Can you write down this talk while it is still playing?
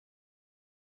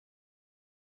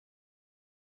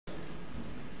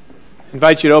I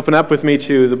invite you to open up with me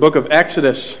to the book of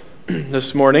Exodus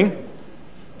this morning.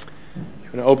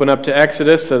 I'm going to open up to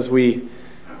Exodus as we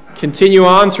continue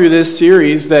on through this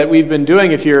series that we've been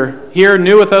doing. If you're here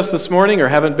new with us this morning or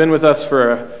haven't been with us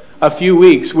for a few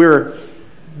weeks, we're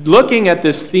looking at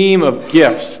this theme of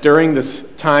gifts during this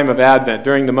time of Advent,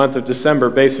 during the month of December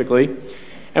basically.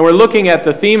 And we're looking at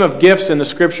the theme of gifts in the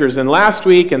Scriptures. And last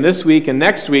week and this week and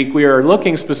next week, we are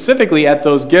looking specifically at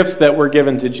those gifts that were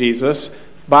given to Jesus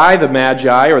by the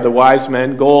Magi, or the wise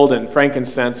men, gold and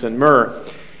frankincense and myrrh.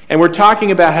 And we're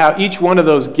talking about how each one of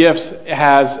those gifts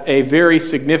has a very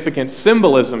significant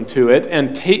symbolism to it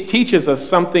and teaches us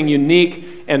something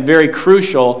unique and very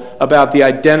crucial about the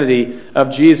identity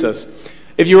of Jesus.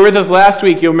 If you were with us last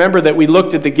week, you'll remember that we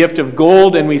looked at the gift of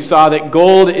gold, and we saw that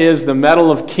gold is the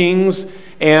metal of kings,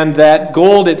 and that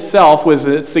gold itself was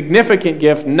a significant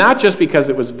gift, not just because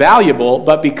it was valuable,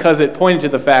 but because it pointed to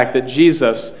the fact that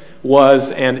Jesus was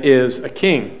and is a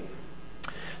king.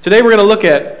 Today we're going to look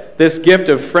at this gift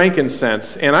of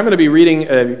frankincense, and I'm going to be reading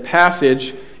a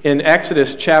passage in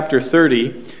Exodus chapter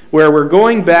 30, where we're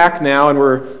going back now, and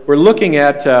we're looking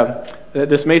at,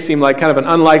 this may seem like kind of an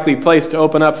unlikely place to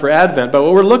open up for Advent, but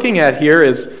what we're looking at here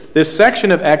is this section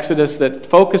of Exodus that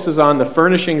focuses on the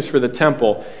furnishings for the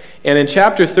temple. And in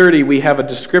chapter 30, we have a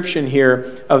description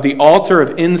here of the altar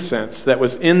of incense that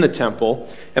was in the temple.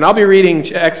 And I'll be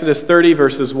reading Exodus 30,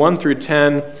 verses 1 through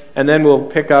 10, and then we'll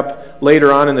pick up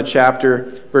later on in the chapter,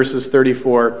 verses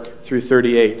 34 through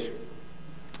 38.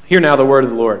 Hear now the word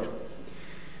of the Lord.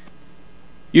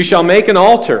 You shall make an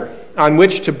altar on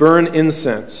which to burn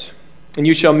incense, and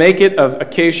you shall make it of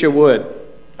acacia wood.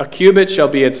 A cubit shall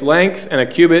be its length, and a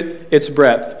cubit its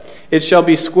breadth. It shall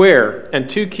be square, and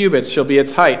 2 cubits shall be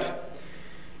its height.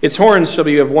 Its horns shall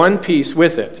be of one piece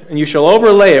with it, and you shall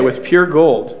overlay it with pure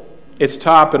gold, its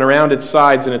top and around its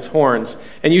sides and its horns.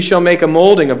 And you shall make a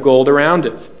molding of gold around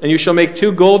it, and you shall make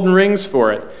 2 golden rings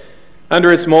for it.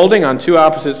 Under its molding, on 2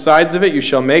 opposite sides of it, you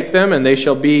shall make them, and they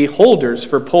shall be holders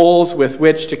for poles with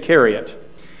which to carry it.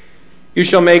 You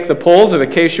shall make the poles of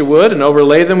acacia wood and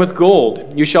overlay them with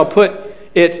gold. You shall put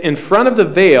it in front of the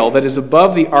veil that is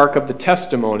above the ark of the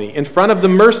testimony, in front of the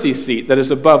mercy seat that is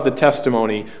above the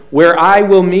testimony, where I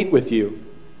will meet with you.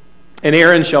 And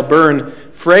Aaron shall burn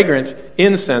fragrant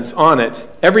incense on it.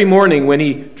 Every morning when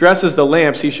he dresses the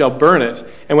lamps, he shall burn it.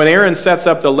 And when Aaron sets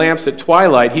up the lamps at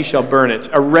twilight, he shall burn it.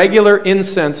 A regular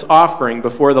incense offering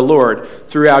before the Lord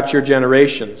throughout your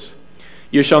generations.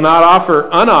 You shall not offer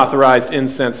unauthorized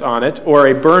incense on it, or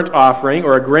a burnt offering,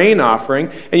 or a grain offering,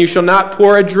 and you shall not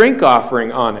pour a drink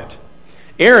offering on it.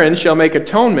 Aaron shall make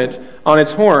atonement on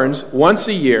its horns once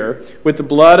a year. With the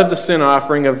blood of the sin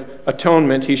offering of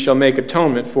atonement, he shall make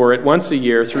atonement for it once a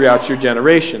year throughout your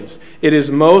generations. It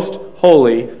is most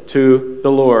holy to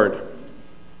the Lord.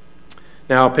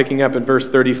 Now, picking up in verse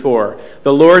 34.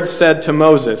 The Lord said to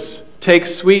Moses, take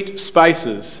sweet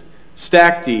spices,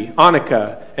 stacte,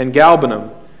 onycha, and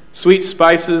galbanum, sweet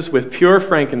spices with pure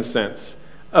frankincense.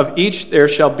 Of each there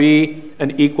shall be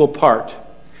an equal part.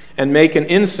 And make an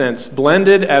incense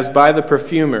blended as by the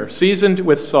perfumer, seasoned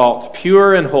with salt,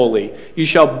 pure and holy. You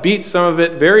shall beat some of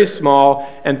it very small,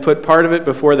 and put part of it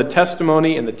before the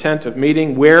testimony in the tent of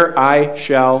meeting, where I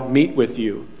shall meet with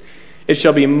you. It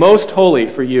shall be most holy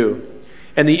for you.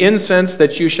 And the incense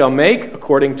that you shall make,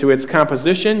 according to its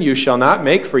composition, you shall not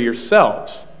make for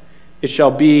yourselves. It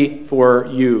shall be for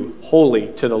you,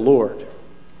 holy to the Lord.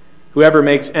 Whoever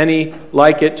makes any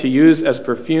like it to use as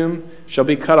perfume shall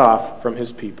be cut off from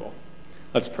his people.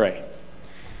 Let's pray.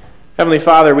 Heavenly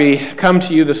Father, we come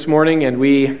to you this morning, and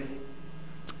we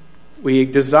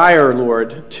desire,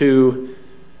 Lord, to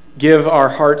give our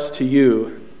hearts to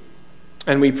you.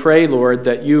 And we pray, Lord,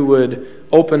 that you would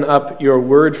open up your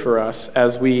word for us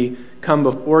as we come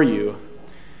before you.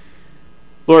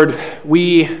 Lord,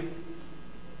 we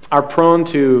are prone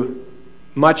to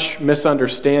much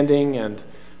misunderstanding and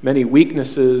many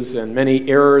weaknesses and many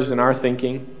errors in our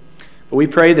thinking. But we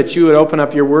pray that you would open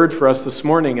up your word for us this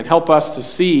morning and help us to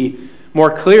see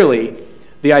more clearly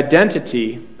the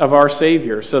identity of our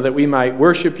Savior, so that we might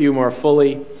worship you more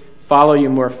fully, follow you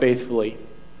more faithfully.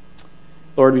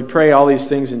 Lord, we pray all these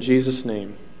things in Jesus'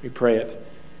 name. We pray it.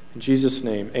 In Jesus'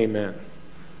 name, amen.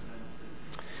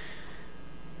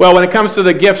 Well, when it comes to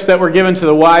the gifts that were given to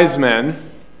the wise men,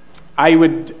 I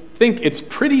would think it's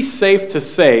pretty safe to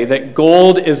say that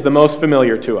gold is the most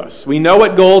familiar to us. We know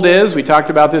what gold is. We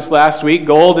talked about this last week.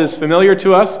 Gold is familiar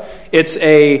to us. It's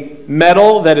a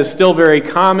metal that is still very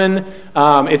common.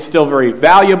 It's still very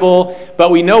valuable.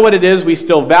 But we know what it is. We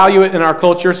still value it in our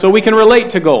culture, so we can relate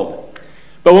to gold.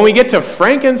 But when we get to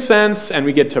frankincense and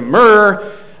we get to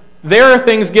myrrh, there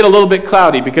things get a little bit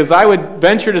cloudy, because I would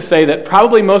venture to say that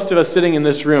probably most of us sitting in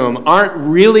this room aren't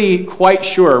really quite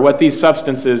sure what these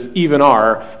substances even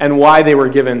are and why they were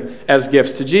given as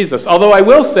gifts to Jesus. Although I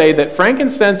will say that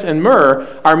frankincense and myrrh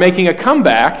are making a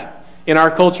comeback in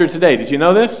our culture today. Did you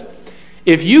know this?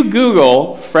 If you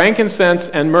Google frankincense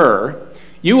and myrrh,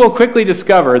 you will quickly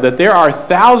discover that there are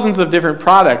thousands of different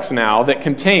products now that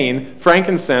contain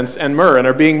frankincense and myrrh and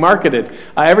are being marketed.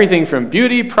 Everything from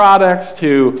beauty products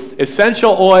to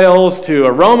essential oils to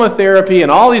aromatherapy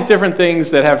and all these different things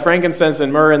that have frankincense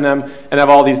and myrrh in them and have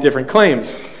all these different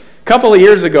claims. A couple of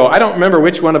years ago, I don't remember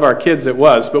which one of our kids it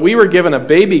was, but we were given a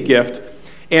baby gift,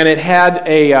 and it had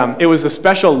it was a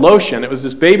special lotion. It was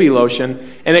this baby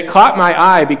lotion, and it caught my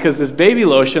eye because this baby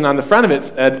lotion on the front of it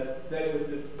said that it was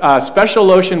this special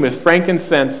lotion with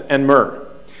frankincense and myrrh.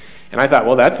 And I thought,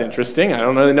 well, that's interesting. I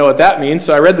don't really know what that means,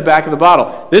 so I read the back of the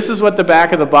bottle. This is what the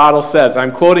back of the bottle says.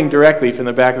 I'm quoting directly from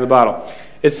the back of the bottle.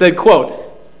 It said, quote,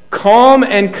 "Calm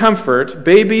and comfort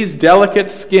baby's delicate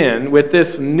skin with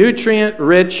this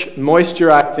nutrient-rich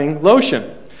moisturizing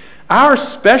lotion. Our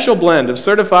special blend of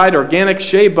certified organic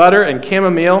shea butter and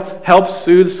chamomile helps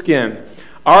soothe skin.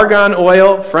 Argan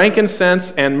oil,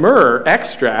 frankincense, and myrrh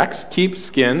extracts keep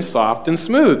skin soft and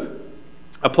smooth.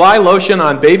 Apply lotion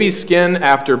on baby's skin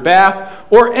after bath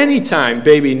or anytime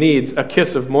baby needs a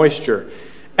kiss of moisture.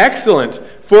 Excellent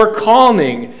for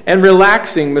calming and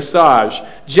relaxing massage.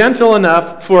 Gentle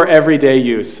enough for everyday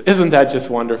use." Isn't that just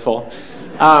wonderful?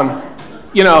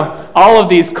 You know, all of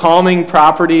these calming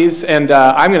properties, and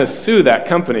I'm going to sue that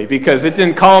company because it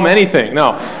didn't calm anything.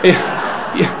 No.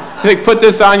 You put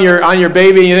this on your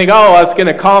baby and you think, oh, that's going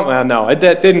to calm. No,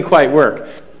 that didn't quite work.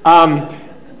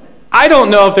 I don't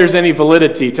know if there's any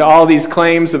validity to all these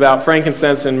claims about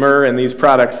frankincense and myrrh and these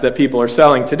products that people are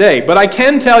selling today, but I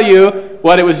can tell you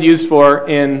what it was used for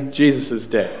in Jesus'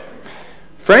 day.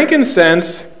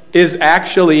 Frankincense is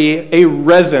actually a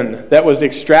resin that was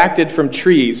extracted from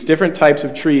trees, different types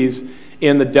of trees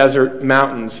in the desert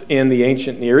mountains in the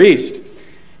ancient Near East.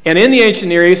 And in the ancient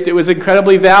Near East, it was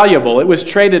incredibly valuable. It was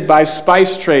traded by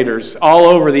spice traders all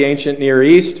over the ancient Near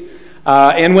East.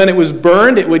 And when it was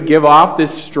burned, it would give off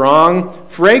this strong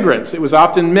fragrance. It was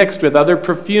often mixed with other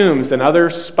perfumes and other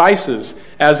spices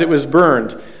as it was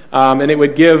burned. And it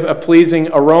would give a pleasing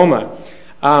aroma.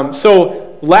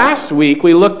 So last week,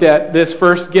 we looked at this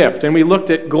first gift. And we looked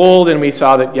at gold, and we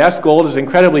saw that, yes, gold is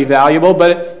incredibly valuable.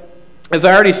 But as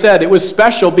I already said, it was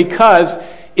special because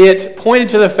it pointed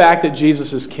to the fact that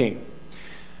Jesus is king.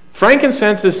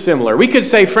 Frankincense is similar. We could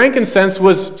say frankincense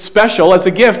was special as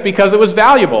a gift because it was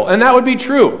valuable, and that would be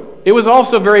true. It was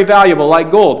also very valuable,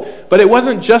 like gold. But it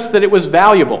wasn't just that it was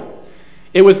valuable.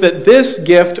 It was that this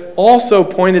gift also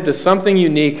pointed to something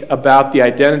unique about the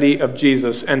identity of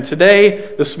Jesus. And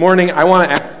today, this morning, I want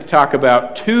to actually talk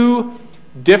about two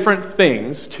different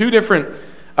things, two different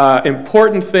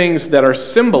important things that are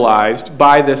symbolized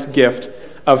by this gift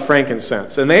of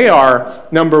frankincense. And they are,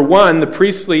 number one, the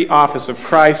priestly office of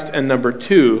Christ, and number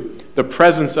two, the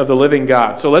presence of the living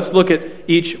God. So let's look at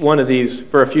each one of these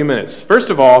for a few minutes.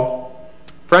 First of all,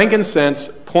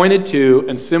 frankincense pointed to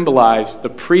and symbolized the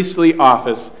priestly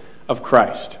office of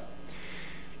Christ.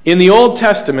 In the Old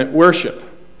Testament worship,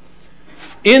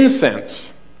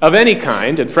 incense of any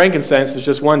kind, and frankincense is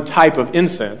just one type of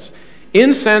incense,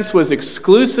 incense was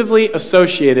exclusively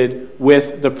associated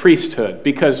with the priesthood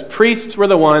because priests were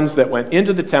the ones that went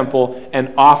into the temple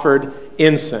and offered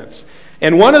incense.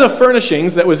 And one of the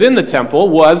furnishings that was in the temple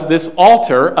was this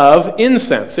altar of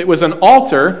incense. It was an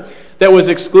altar that was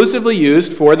exclusively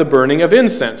used for the burning of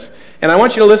incense. And I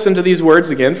want you to listen to these words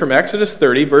again from Exodus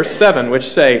 30, verse 7, which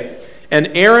say,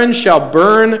 "And Aaron shall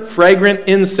burn fragrant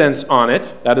incense on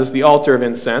it," that is the altar of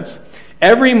incense,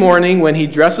 "every morning when he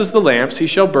dresses the lamps, he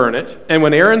shall burn it. And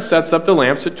when Aaron sets up the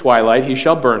lamps at twilight, he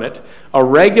shall burn it. A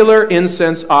regular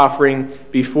incense offering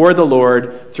before the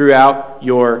Lord throughout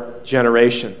your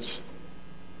generations."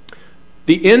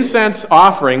 The incense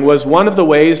offering was one of the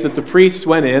ways that the priests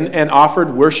went in and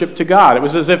offered worship to God. It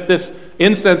was as if this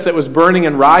incense that was burning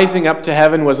and rising up to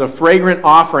heaven was a fragrant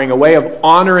offering, a way of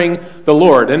honoring the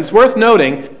Lord. And it's worth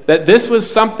noting that this was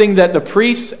something that the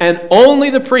priests and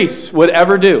only the priests would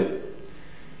ever do.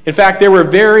 In fact, there were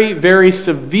very, very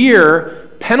severe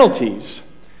penalties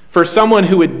for someone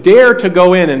who would dare to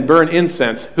go in and burn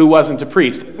incense who wasn't a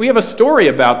priest. We have a story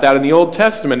about that in the Old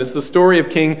Testament. It's the story of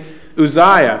King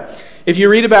Uzziah. If you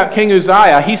read about King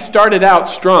Uzziah, he started out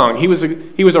strong. He was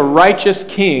a righteous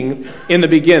king in the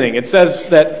beginning. It says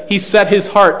that he set his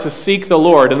heart to seek the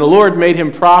Lord, and the Lord made him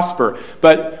prosper.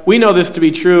 But we know this to be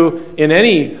true in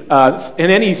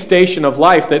any station of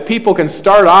life, that people can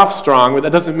start off strong, but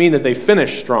that doesn't mean that they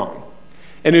finish strong.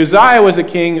 And Uzziah was a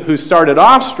king who started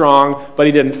off strong, but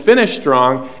he didn't finish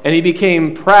strong, and he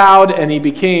became proud, and he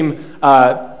became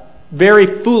very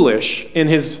foolish in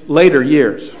his later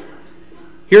years.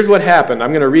 Here's what happened.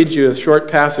 I'm going to read you a short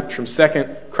passage from 2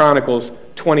 Chronicles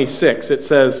 26. It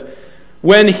says,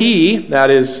 "When he," that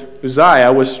is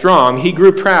Uzziah, "was strong, he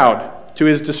grew proud to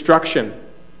his destruction.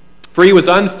 For he was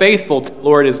unfaithful to the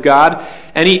Lord his God,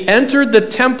 and he entered the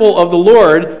temple of the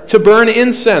Lord to burn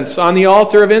incense on the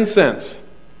altar of incense.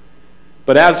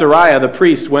 But Azariah the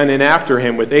priest went in after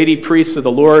him with 80 priests of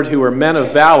the Lord who were men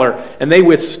of valor, and they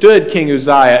withstood King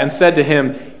Uzziah and said to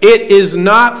him, 'It is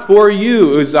not for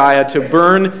you, Uzziah, to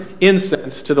burn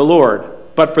incense to the Lord,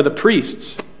 but for the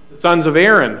priests, the sons of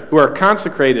Aaron, who are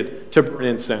consecrated to burn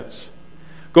incense.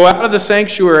 Go out of the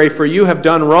sanctuary, for you have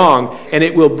done wrong, and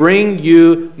it will bring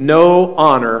you no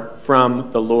honor from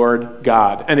the Lord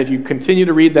God.'" And if you continue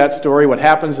to read that story, what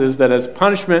happens is that as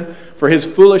punishment for his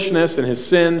foolishness and his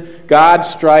sin, God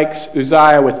strikes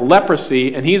Uzziah with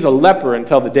leprosy, and he's a leper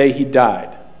until the day he died.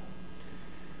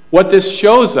 What this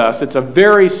shows us, it's a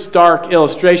very stark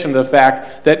illustration of the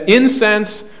fact that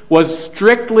incense was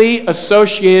strictly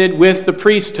associated with the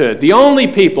priesthood. The only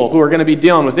people who were going to be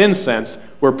dealing with incense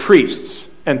were priests,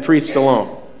 and priests alone.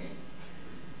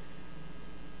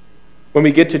 When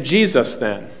we get to Jesus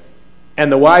then,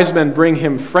 and the wise men bring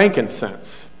him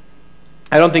frankincense,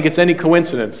 I don't think it's any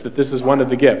coincidence that this is one of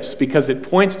the gifts, because it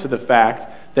points to the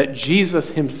fact that Jesus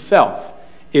himself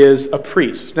is a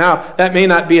priest. Now, that may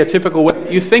not be a typical way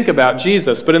you think about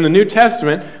Jesus, but in the New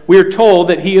Testament, we are told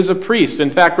that he is a priest. In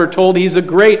fact, we're told he's a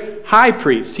great high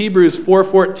priest. Hebrews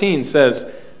 4:14 says,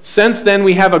 "Since then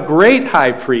we have a great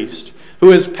high priest who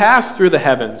has passed through the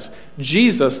heavens,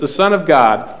 Jesus, the Son of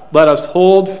God, let us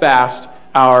hold fast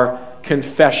our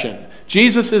confession."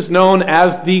 Jesus is known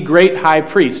as the great high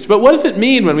priest. But what does it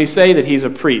mean when we say that he's a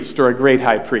priest or a great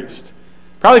high priest?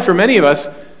 Probably for many of us,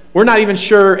 we're not even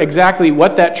sure exactly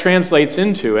what that translates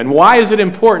into. And why is it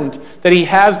important that he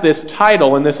has this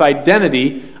title and this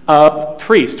identity of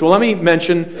priest? Well, let me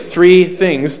mention 3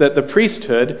 things that the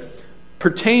priesthood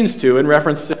pertains to in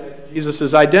reference to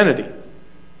Jesus' identity.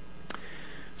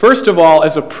 First of all,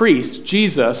 as a priest,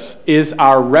 Jesus is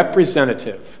our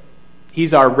representative.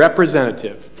 He's our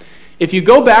representative. If you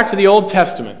go back to the Old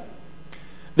Testament,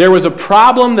 there was a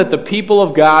problem that the people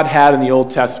of God had in the Old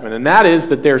Testament, and that is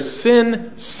that their sin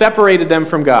separated them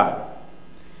from God.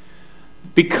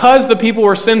 Because the people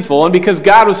were sinful, and because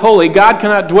God was holy, God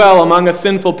cannot dwell among a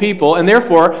sinful people, and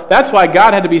therefore, that's why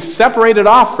God had to be separated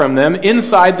off from them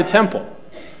inside the temple.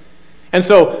 And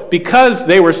so, because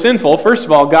they were sinful, first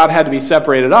of all, God had to be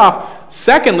separated off.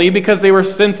 Secondly, because they were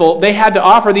sinful, they had to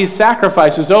offer these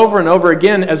sacrifices over and over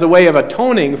again as a way of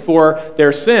atoning for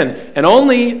their sin. And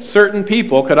only certain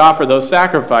people could offer those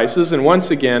sacrifices. And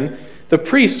once again, the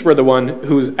priests were the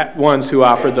ones who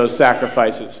offered those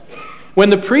sacrifices. When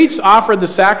the priests offered the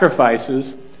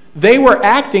sacrifices, they were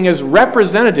acting as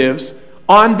representatives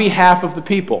on behalf of the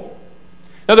people.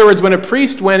 In other words, when a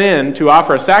priest went in to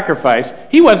offer a sacrifice,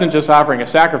 he wasn't just offering a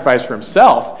sacrifice for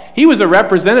himself. He was a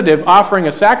representative offering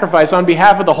a sacrifice on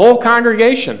behalf of the whole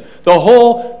congregation, the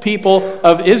whole people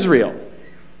of Israel.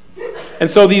 And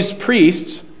so these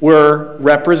priests were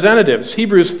representatives.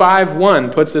 Hebrews 5:1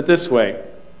 puts it this way: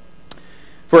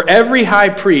 "For every high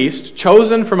priest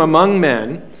chosen from among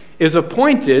men is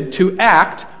appointed to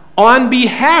act on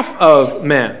behalf of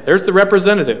men." There's the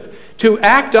representative. To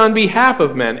act on behalf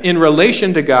of men in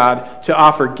relation to God, to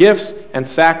offer gifts and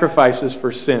sacrifices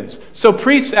for sins. So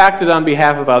priests acted on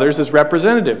behalf of others as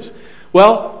representatives.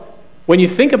 Well, when you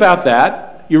think about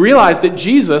that, you realize that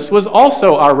Jesus was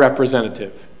also our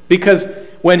representative. Because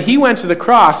when he went to the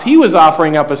cross, he was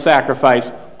offering up a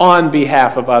sacrifice on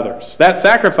behalf of others. That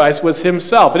sacrifice was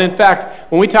himself. And in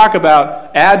fact, when we talk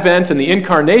about Advent and the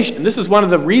Incarnation, this is one of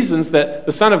the reasons that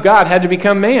the Son of God had to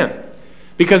become man.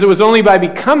 Because it was only by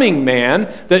becoming man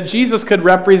that Jesus could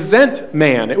represent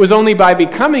man. It was only by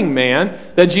becoming man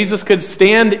that Jesus could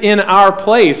stand in our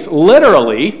place,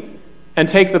 literally, and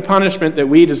take the punishment that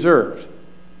we deserved.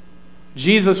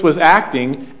 Jesus was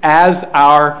acting as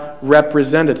our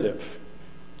representative.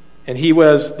 And he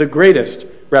was the greatest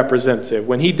representative.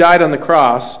 When he died on the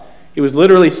cross, he was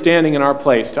literally standing in our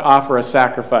place to offer a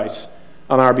sacrifice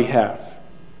on our behalf.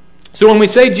 So when we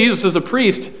say Jesus is a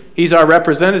priest, he's our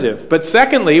representative. But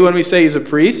secondly, when we say he's a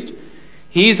priest,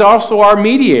 he's also our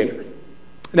mediator.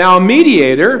 Now, a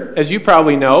mediator, as you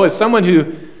probably know, is someone who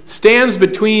stands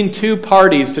between two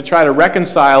parties to try to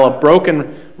reconcile a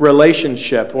broken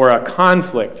relationship or a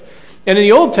conflict. And in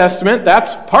the Old Testament,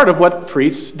 that's part of what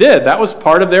priests did. That was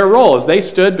part of their role, as they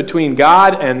stood between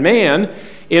God and man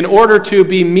in order to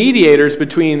be mediators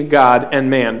between God and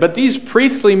man. But these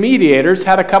priestly mediators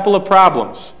had a couple of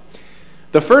problems.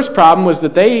 The first problem was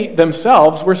that they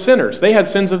themselves were sinners. They had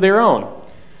sins of their own.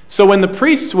 So when the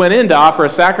priests went in to offer a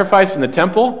sacrifice in the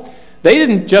temple, they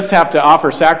didn't just have to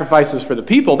offer sacrifices for the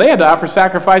people, they had to offer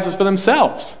sacrifices for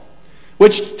themselves.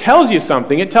 Which tells you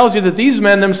something. It tells you that these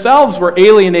men themselves were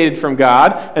alienated from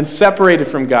God and separated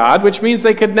from God, which means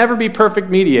they could never be perfect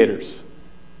mediators.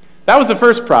 That was the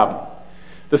first problem.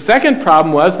 The second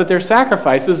problem was that their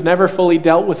sacrifices never fully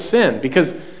dealt with sin,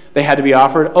 because they had to be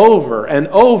offered over and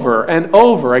over and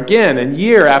over again, and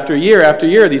year after year after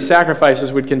year, these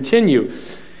sacrifices would continue.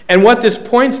 And what this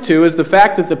points to is the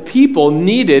fact that the people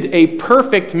needed a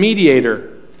perfect mediator.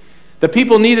 The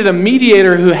people needed a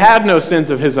mediator who had no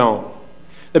sins of his own.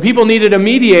 The people needed a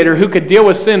mediator who could deal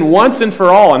with sin once and for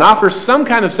all and offer some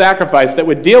kind of sacrifice that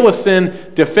would deal with sin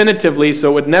definitively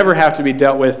so it would never have to be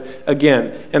dealt with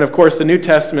again. And of course, the New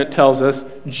Testament tells us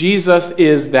Jesus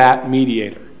is that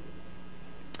mediator.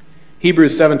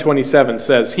 Hebrews 7:27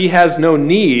 says, "He has no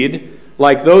need,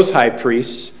 like those high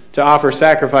priests, to offer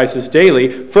sacrifices daily,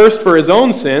 first for his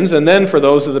own sins and then for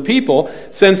those of the people,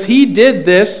 since he did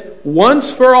this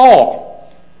once for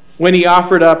all when he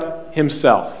offered up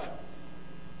himself."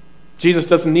 Jesus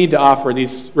doesn't need to offer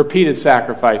these repeated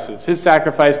sacrifices. His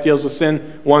sacrifice deals with sin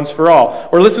once for all.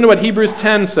 Or listen to what Hebrews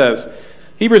 10 says.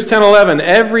 Hebrews 10:11,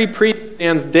 "Every priest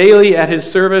stands daily at his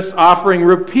service, offering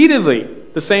repeatedly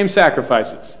the same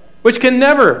sacrifices, which can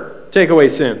never take away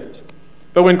sins.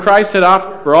 But when Christ had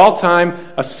offered for all time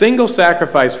a single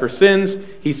sacrifice for sins,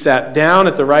 he sat down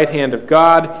at the right hand of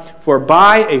God, for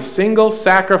by a single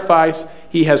sacrifice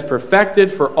he has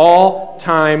perfected for all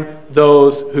time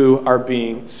those who are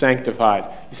being sanctified."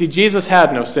 You see, Jesus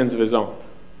had no sins of his own.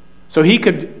 So he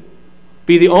could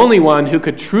be the only one who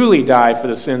could truly die for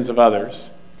the sins of others.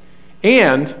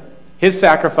 And his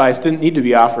sacrifice didn't need to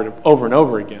be offered over and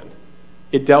over again.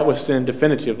 It dealt with sin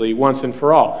definitively once and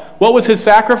for all. What was his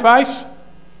sacrifice?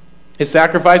 His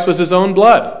sacrifice was his own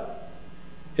blood.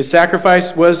 His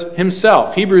sacrifice was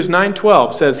himself. Hebrews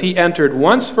 9:12 says, "He entered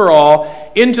once for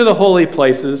all into the holy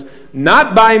places,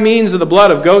 not by means of the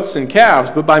blood of goats and calves,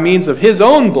 but by means of his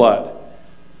own blood,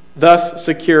 thus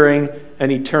securing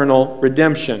an eternal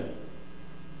redemption."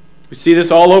 We see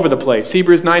this all over the place.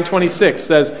 Hebrews 9:26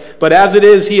 says, "But as it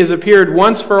is, he has appeared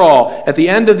once for all at the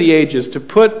end of the ages to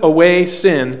put away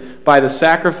sin by the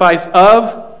sacrifice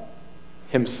of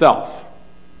himself."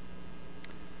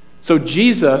 So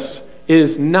Jesus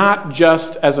is not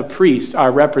just as a priest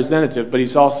our representative, but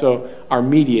he's also our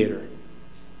mediator.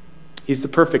 He's the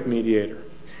perfect mediator.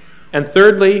 And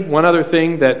thirdly, one other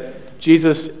thing that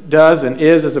Jesus does and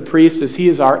is as a priest is he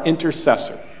is our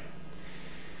intercessor.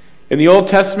 In the Old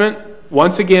Testament,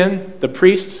 once again, the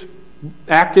priests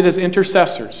acted as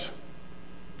intercessors.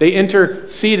 They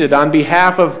interceded on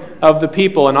behalf of the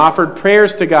people and offered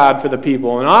prayers to God for the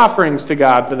people and offerings to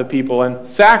God for the people and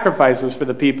sacrifices for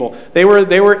the people. They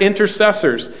were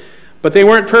intercessors. But they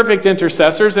weren't perfect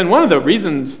intercessors, and one of the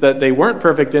reasons that they weren't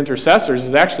perfect intercessors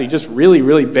is actually just really,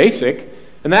 really basic,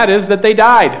 and that is that they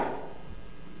died.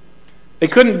 They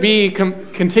couldn't be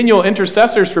continual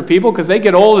intercessors for people because they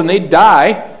get old and they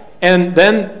die, and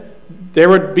then there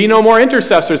would be no more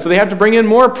intercessors, so they have to bring in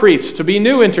more priests to be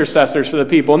new intercessors for the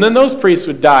people. And then those priests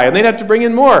would die, and they'd have to bring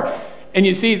in more. And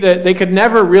you see that they could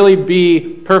never really be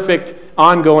perfect,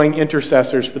 ongoing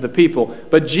intercessors for the people.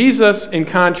 But Jesus, in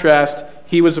contrast,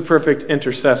 he was a perfect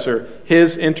intercessor.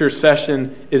 His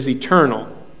intercession is eternal.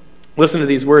 Listen to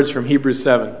these words from Hebrews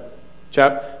 7.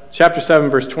 Chapter 7,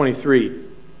 verse 23. It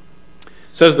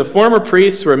says, "The former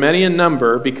priests were many in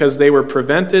number because they were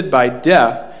prevented by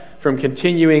death from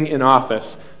continuing in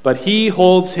office, but he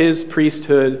holds his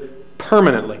priesthood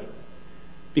permanently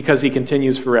because he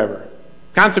continues forever.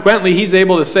 Consequently, he's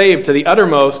able to save to the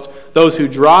uttermost those who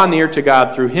draw near to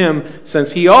God through him,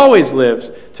 since he always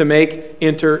lives to make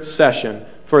intercession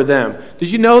for them."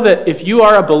 Did you know that if you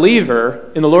are a believer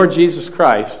in the Lord Jesus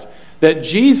Christ, that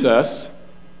Jesus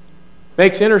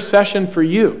makes intercession for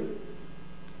you?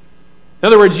 In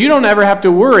other words, you don't ever have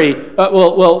to worry,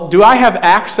 well, do I have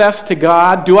access to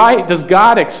God? Does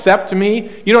God accept me?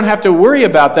 You don't have to worry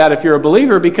about that if you're a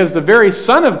believer, because the very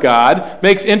Son of God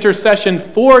makes intercession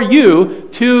for you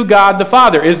to God the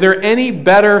Father. Is there any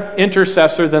better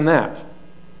intercessor than that?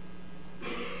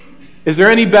 Is there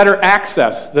any better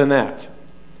access than that?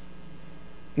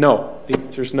 No. The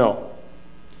answer is no.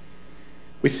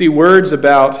 We see words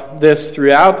about this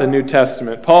throughout the New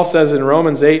Testament. Paul says in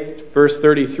Romans 8, verse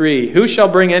 33, "Who shall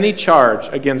bring any charge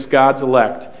against God's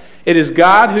elect? It is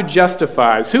God who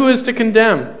justifies. Who is to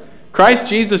condemn? Christ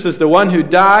Jesus is the one who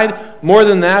died, more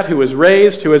than that, who was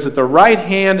raised, who is at the right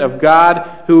hand of God,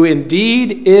 who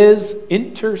indeed is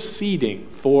interceding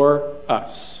for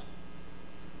us.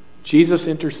 Jesus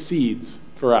intercedes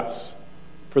for us,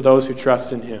 for those who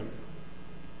trust in him.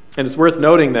 And it's worth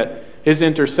noting that his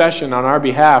intercession on our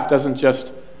behalf doesn't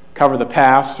just cover the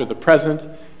past or the present,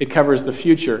 it covers the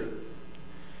future.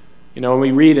 You know, when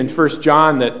we read in 1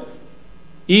 John that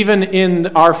even in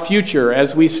our future,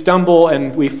 as we stumble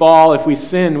and we fall, if we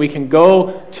sin, we can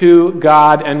go to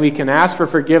God and we can ask for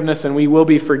forgiveness and we will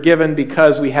be forgiven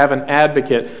because we have an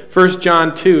advocate. 1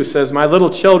 John 2 says, "My little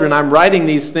children, I'm writing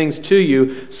these things to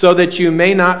you so that you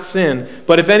may not sin.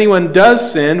 But if anyone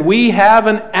does sin, we have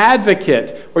an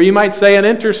advocate," or you might say an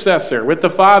intercessor, with the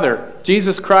Father,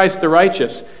 Jesus Christ the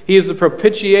righteous. He is the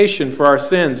propitiation for our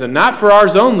sins, and not for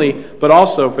ours only, but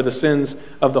also for the sins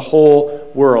of the whole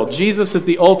world. Jesus is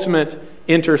the ultimate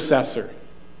intercessor.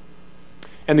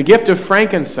 And the gift of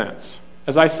frankincense,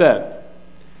 as I said,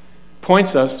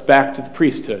 points us back to the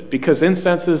priesthood, because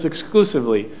incense is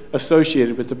exclusively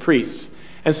associated with the priests.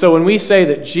 And so when we say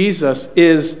that Jesus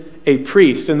is a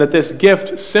priest, and that this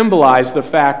gift symbolized the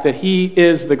fact that he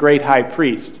is the great high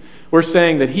priest, we're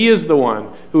saying that he is the one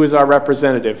who is our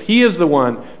representative. He is the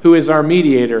one who is our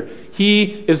mediator.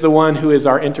 He is the one who is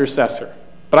our intercessor.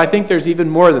 But I think there's even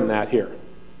more than that here.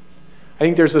 I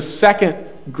think there's a second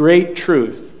great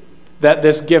truth that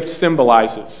this gift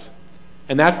symbolizes,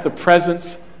 and that's the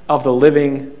presence of the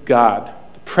living God.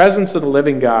 The presence of the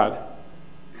living God.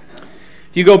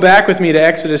 If you go back with me to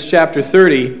Exodus chapter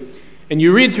 30, and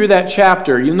you read through that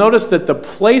chapter, you'll notice that the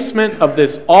placement of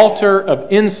this altar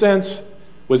of incense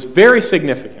was very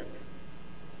significant.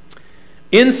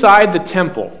 Inside the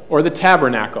temple, or the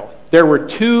tabernacle, there were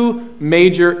two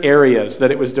major areas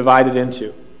that it was divided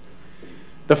into.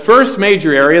 The first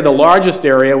major area, the largest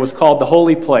area, was called the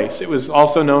holy place. It was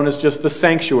also known as just the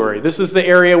sanctuary. This is the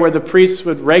area where the priests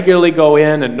would regularly go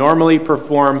in and normally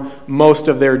perform most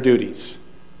of their duties.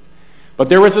 But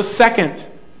there was a second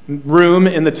room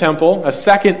in the temple, a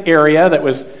second area that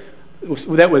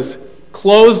was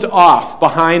closed off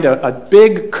behind a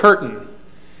big curtain.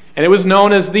 And it was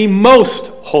known as the most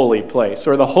holy place,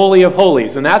 or the Holy of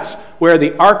Holies. And that's where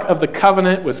the Ark of the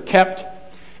Covenant was kept.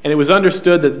 And it was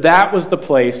understood that that was the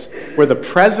place where the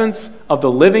presence of the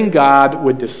living God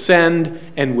would descend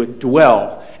and would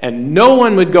dwell. And no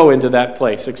one would go into that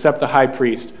place except the high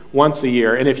priest once a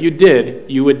year. And if you did,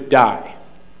 you would die,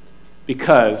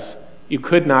 because you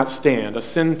could not stand. A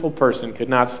sinful person could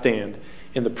not stand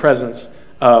in the presence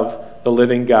of the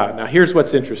living God. Now here's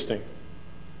what's interesting.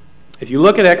 If you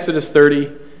look at Exodus 30,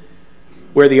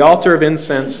 where the altar of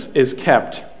incense is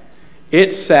kept,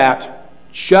 it sat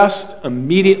just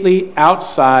immediately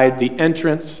outside the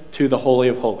entrance to the Holy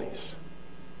of Holies.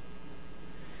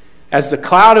 As the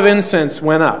cloud of incense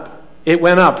went up, it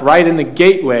went up right in the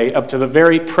gateway up to the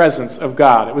very presence of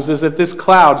God. It was as if this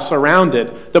cloud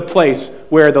surrounded the place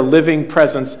where the living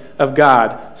presence of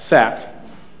God sat.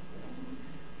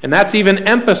 And that's even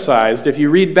emphasized if you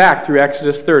read back through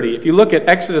Exodus 30. If you look at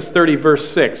Exodus 30, verse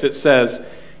 6, it says,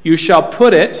 "You shall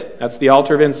put it," that's the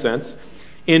altar of incense,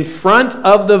 "in front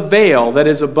of the veil that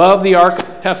is above the ark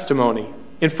of testimony,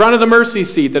 in front of the mercy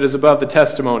seat that is above the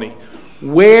testimony,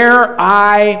 where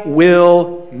I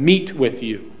will meet with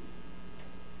you."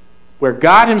 Where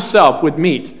God himself would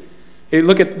meet. You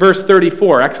look at verse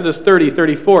 34. Exodus 30,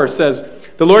 34 says,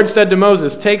 "The Lord said to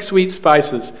Moses, take sweet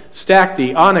spices,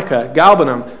 stacte, onycha,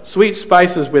 galbanum, sweet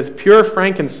spices with pure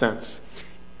frankincense.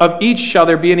 Of each shall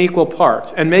there be an equal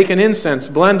part, and make an incense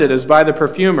blended as by the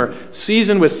perfumer,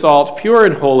 seasoned with salt, pure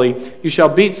and holy. You shall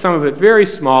beat some of it very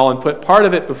small, and put part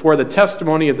of it before the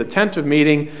testimony of the tent of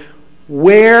meeting,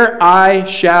 where I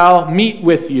shall meet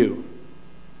with you.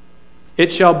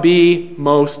 It shall be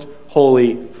most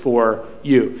holy for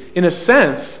you." In a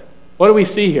sense, what do we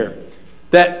see here?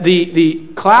 That the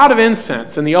cloud of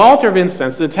incense and the altar of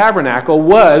incense, the tabernacle,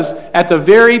 was at the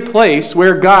very place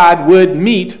where God would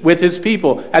meet with his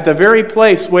people, at the very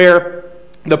place where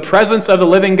the presence of the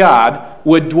living God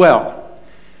would dwell.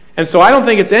 And so I don't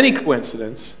think it's any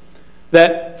coincidence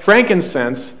that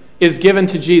frankincense is given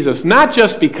to Jesus, not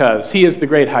just because he is the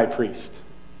great high priest,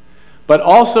 but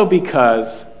also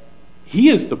because he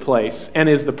is the place and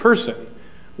is the person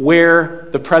where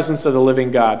the presence of the living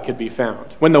God could be found.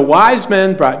 When the wise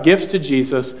men brought gifts to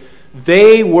Jesus,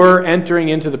 they were entering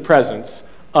into the presence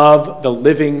of the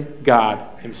living God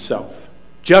himself,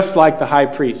 just like the high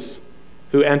priests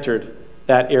who entered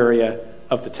that area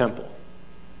of the temple.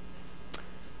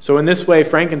 So in this way,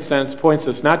 frankincense points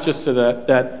us not just to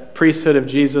that priesthood of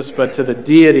Jesus, but to the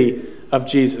deity of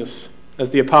Jesus.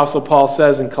 As the Apostle Paul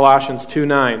says in Colossians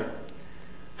 2:9,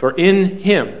 For in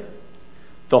him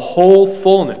the whole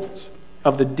fullness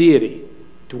of the deity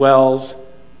dwells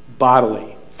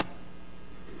bodily.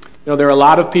 There are a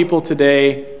lot of people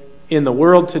today in the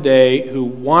world today who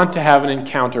want to have an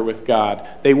encounter with God.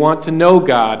 They want to know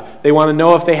God. They want to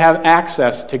know if they have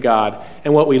access to God.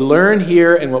 And what we learn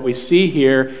here and what we see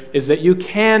here is that you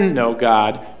can know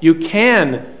God. You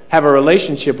can have a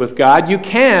relationship with God. You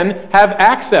can have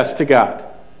access to God.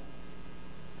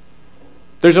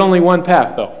 There's only one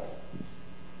path, though,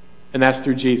 and that's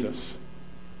through Jesus.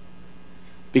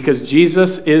 Because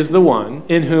Jesus is the one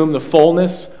in whom the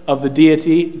fullness of the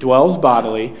deity dwells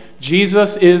bodily.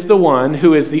 Jesus is the one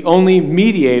who is the only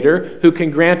mediator who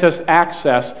can grant us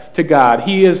access to God.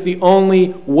 He is the only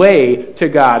way to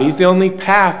God. He's the only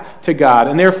path to God.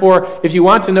 And therefore, if you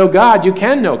want to know God, you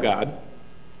can know God.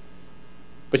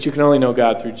 But you can only know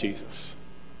God through Jesus.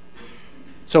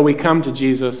 So we come to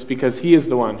Jesus because he is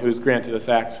the one who has granted us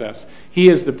access. He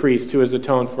is the priest who has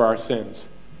atoned for our sins.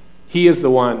 He is the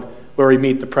one where we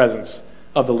meet the presence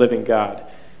of the living God.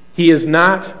 He is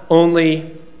not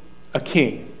only a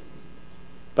king,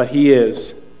 but he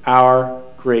is our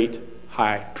great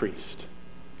high priest.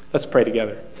 Let's pray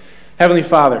together. Heavenly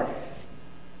Father,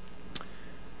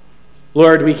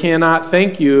 Lord, we cannot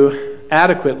thank you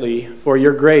adequately for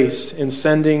your grace in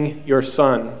sending your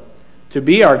Son to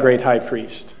be our great high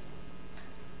priest.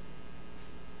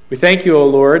 We thank you, O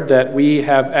Lord, that we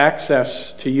have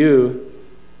access to you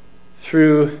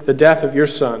through the death of your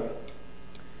Son.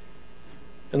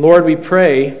 And Lord, we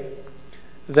pray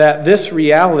that this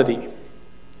reality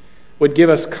would give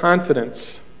us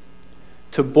confidence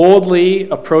to boldly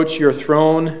approach your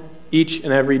throne each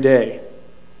and every day,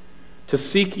 to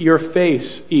seek your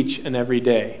face each and every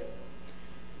day,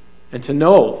 and to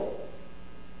know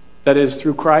that it is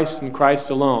through Christ and Christ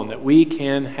alone that we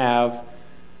can have a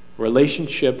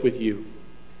relationship with you.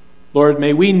 Lord,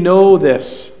 may we know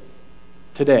this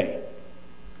today.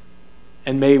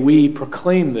 And may we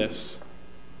proclaim this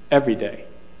every day.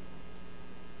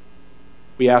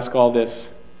 We ask all this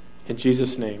in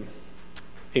Jesus' name.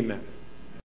 Amen.